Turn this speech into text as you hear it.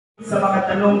Sa mga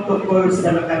tanong tungkol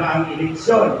sa nakaraang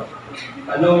eleksyon,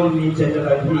 tanong ni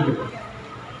General Hill.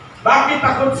 Bakit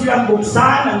takot silang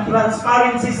buksan ang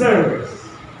transparency servers?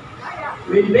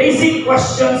 When basic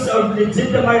questions of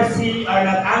legitimacy are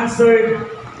not answered,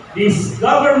 this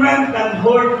government can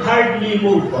hardly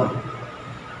move on.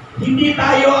 Hindi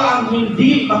tayo ang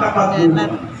hindi makapag-move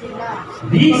on.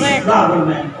 This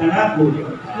government cannot move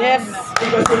on. Yes.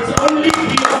 Because it's only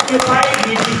preoccupied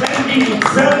with defending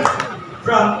itself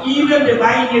from even the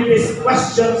minutest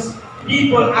questions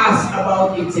people ask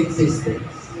about its existence.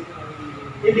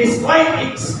 It is quite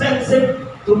expensive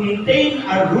to maintain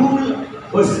a rule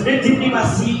whose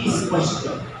legitimacy is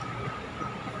questioned.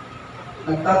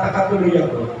 Nagtataka tuloy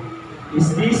ako, is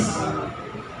this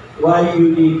why you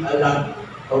need a lot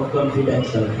of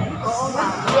confidential hands?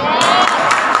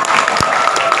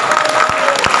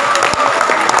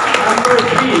 Number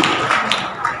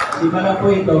 3, di ba na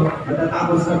po ito?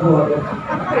 Matatapos na po ako.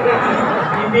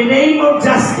 In the name of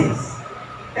justice,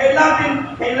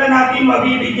 kailan natin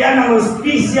mabibigyan ng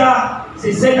hustisya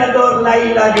si Senador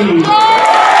Laila Dili?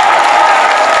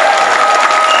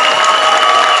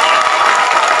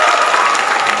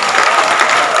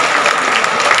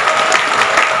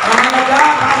 Mahalaga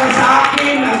para sa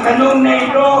akin ang tanong na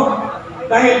ito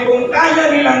dahil kung kaya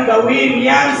nilang gawin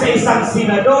yan sa isang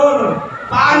senador,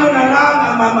 paano na lang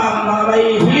ang mga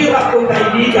mahihirap kong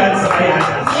kaibigan sa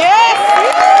bayanan? Yes!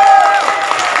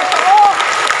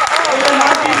 Kailan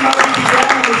natin mabibigyan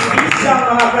ng hustisya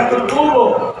ang mga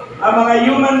katutubo, ang mga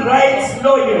human rights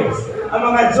lawyers, ang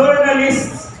mga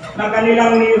journalists na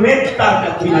kanilang nirektag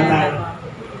at pinatay.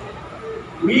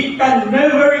 We can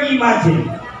never imagine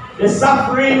the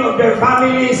suffering of their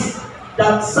families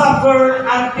that suffer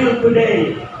until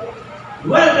today.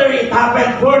 Whether it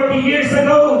happened 40 years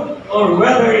ago or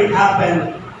whether it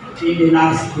happened in the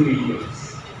last 2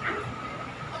 years.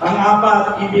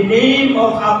 Pang-apat, in the name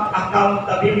of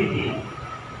accountability,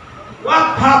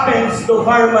 what happens to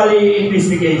family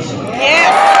investigation? Yes!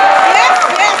 Yes!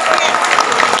 Yes! Yes!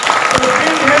 To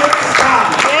bring health staff,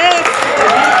 Yes! to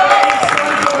raise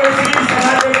controversies and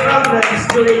other problems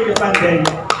during the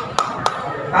pandemic.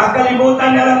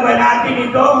 Kakalimutan na lang ba natin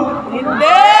ito?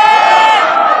 Hindi!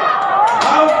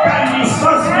 How can the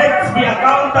suspects be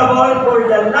accountable for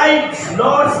the lives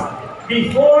lost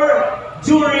before,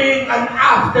 during, and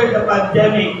after the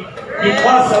pandemic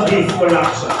because of this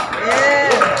corruption?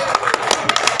 Yes!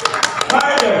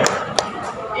 Further,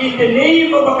 in the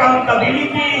name of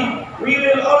accountability, we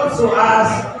will also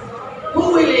ask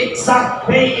who will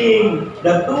exact paying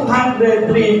the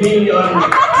 203 billion.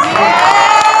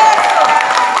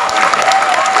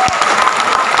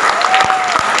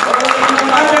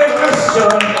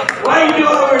 Why do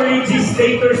our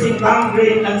legislators in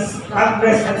Congress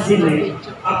and Senate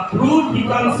approve the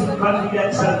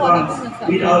confidential funds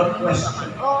without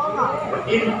question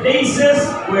in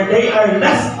places where they are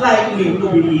less likely to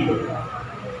be legal?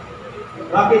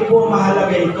 Bakit po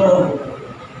mahalaga ito?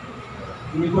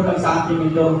 Hindi ko lang sa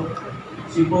atin ito.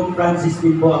 Si Pope Francis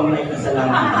din po ang may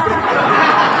kasalanan.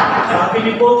 Sabi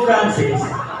ni Pope Francis,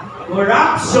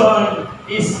 corruption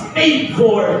is paid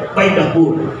for by the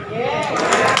poor.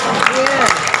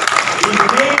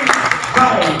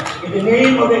 In the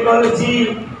name of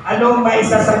ecology, anong may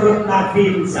sasagot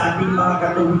natin sa ating mga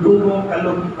katutubong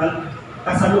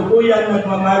kasalukuyan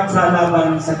nagmamarcha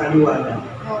laban sa kaliwanan?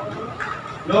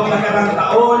 Noong nakarang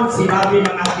taon, sinabi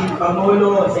ng ating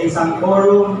Pangulo sa isang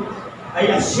forum, I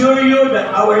assure you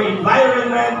that our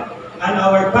environment and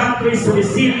our country's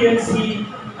resiliency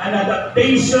and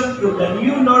adaptation to the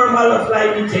new normal of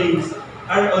climate change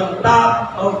are on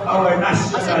top of our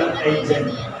national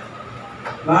agenda.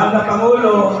 Mahal na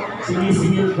Pangulo,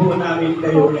 sinisingil po namin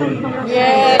kayo ngayon.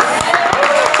 Yes!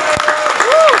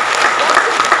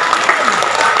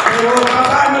 Pero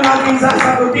paano natin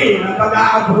sasagutin ang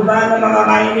pag-aabruba ng mga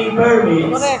mining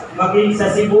permits maging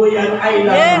sa Sibuyan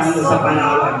Island sa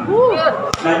Palawan?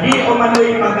 Na di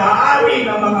umano'y mag-aari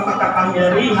ng mga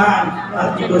makapangyarihan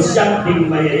at negosyanteng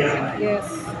mayayaman. Yes!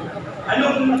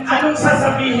 Anong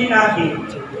sasabihin natin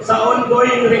sa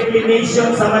ongoing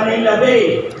reclamation sa Manila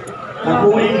Bay na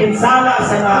pumipinsala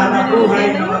sa hanap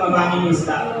buhay ng mga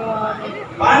mangingisda?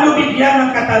 Paano bigyan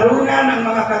ng katarungan ang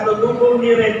mga katutubong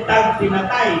ni Red Tag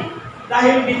pinatay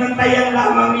dahil binantayan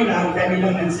lamang nila ang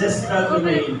kanilang ancestral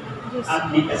domain at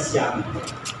likasyan?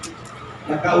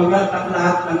 Nakaulat ang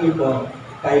lahat ng ito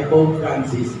kay Pope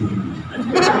Francis.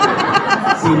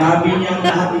 Sinabi niyang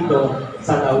lahat ito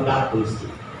sa Laudato Si.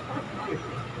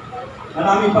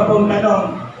 Marami pa pong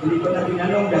tanong, hindi ko na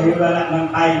tinanong dahil wala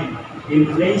ng time.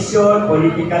 Inflation,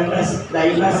 political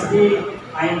dynasty,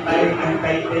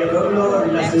 anti-terror law,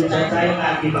 relasyon sa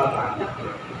China at iba pa.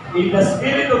 In the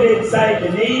spirit of EDSA,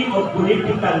 in the name of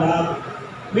political love,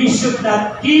 we should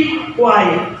not keep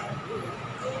quiet.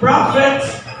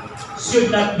 Prophets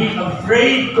should not be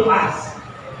afraid to ask.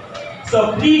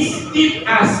 So please keep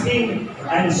asking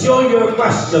and show your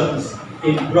questions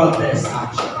in protest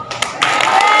action.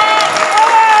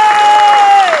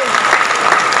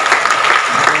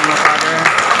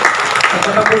 Sa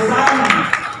katapusan,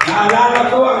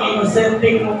 naalala ko ang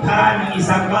inosenteng mukha ng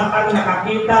isang batang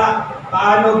nakakita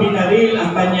paano binaril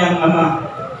ang kanyang ama.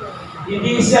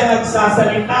 Hindi siya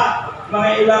nagsasalita, mga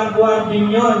ilang buwan din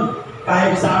yun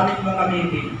kahit sa aming mga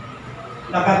meeting.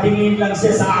 Nakatingin lang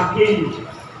siya sa akin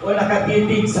o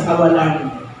nakatitig sa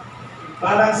kawalan.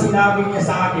 Parang sinabi niya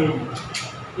sa akin,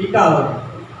 ikaw,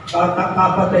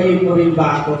 papatayin mo rin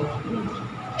ba ako?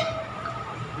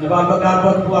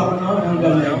 Nababagabag po ako noon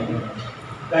hanggang ngayon.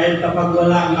 Dahil kapag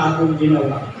wala ang akong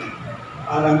ginawa,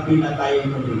 parang pinatayin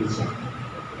mo din siya.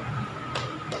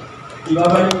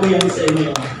 Ibabalik ko yan sa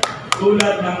inyo.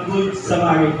 Tulad ng Good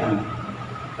Samaritan,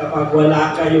 kapag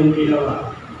wala kayong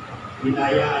ginawa,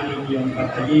 hinayaan ninyong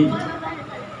patayin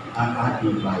ang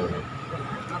ating bayan.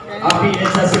 Happy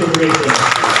EDSA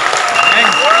celebration!